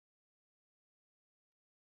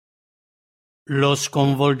Lo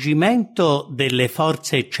sconvolgimento delle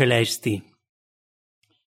forze celesti.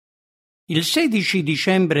 Il 16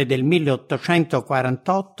 dicembre del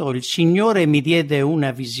 1848 il Signore mi diede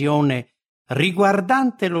una visione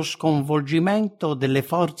riguardante lo sconvolgimento delle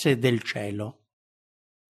forze del cielo.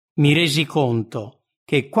 Mi resi conto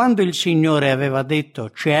che quando il Signore aveva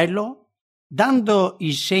detto cielo, dando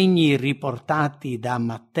i segni riportati da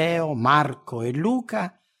Matteo, Marco e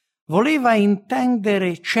Luca, voleva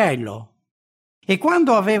intendere cielo. E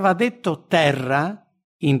quando aveva detto terra,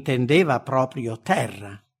 intendeva proprio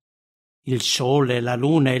terra. Il sole, la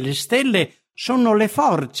luna e le stelle sono le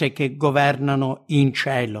forze che governano in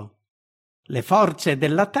cielo. Le forze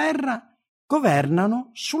della terra governano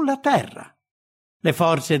sulla terra. Le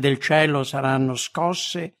forze del cielo saranno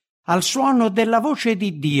scosse al suono della voce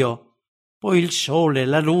di Dio, poi il sole,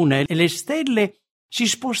 la luna e le stelle si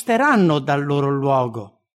sposteranno dal loro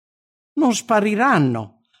luogo. Non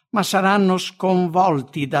spariranno, ma saranno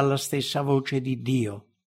sconvolti dalla stessa voce di Dio.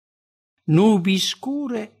 Nubi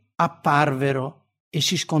scure apparvero e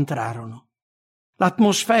si scontrarono.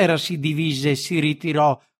 L'atmosfera si divise e si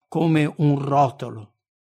ritirò come un rotolo.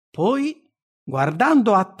 Poi,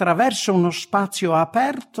 guardando attraverso uno spazio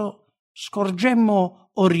aperto,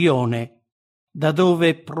 scorgemmo Orione, da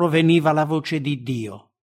dove proveniva la voce di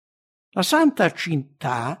Dio. La santa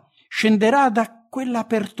città scenderà da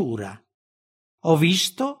quell'apertura. Ho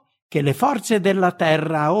visto che le forze della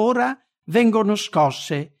terra ora vengono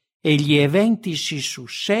scosse e gli eventi si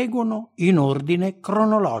susseguono in ordine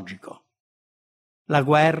cronologico. La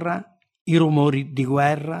guerra, i rumori di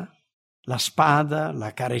guerra, la spada,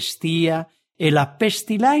 la carestia e la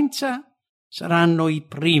pestilenza saranno i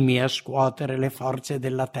primi a scuotere le forze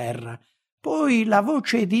della terra. Poi la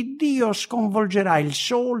voce di Dio sconvolgerà il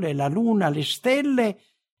sole, la luna, le stelle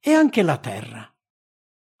e anche la terra.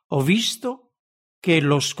 Ho visto che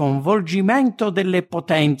lo sconvolgimento delle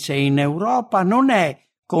potenze in Europa non è,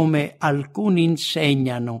 come alcuni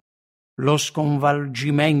insegnano, lo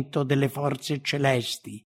sconvolgimento delle forze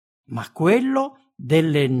celesti, ma quello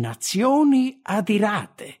delle nazioni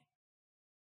adirate.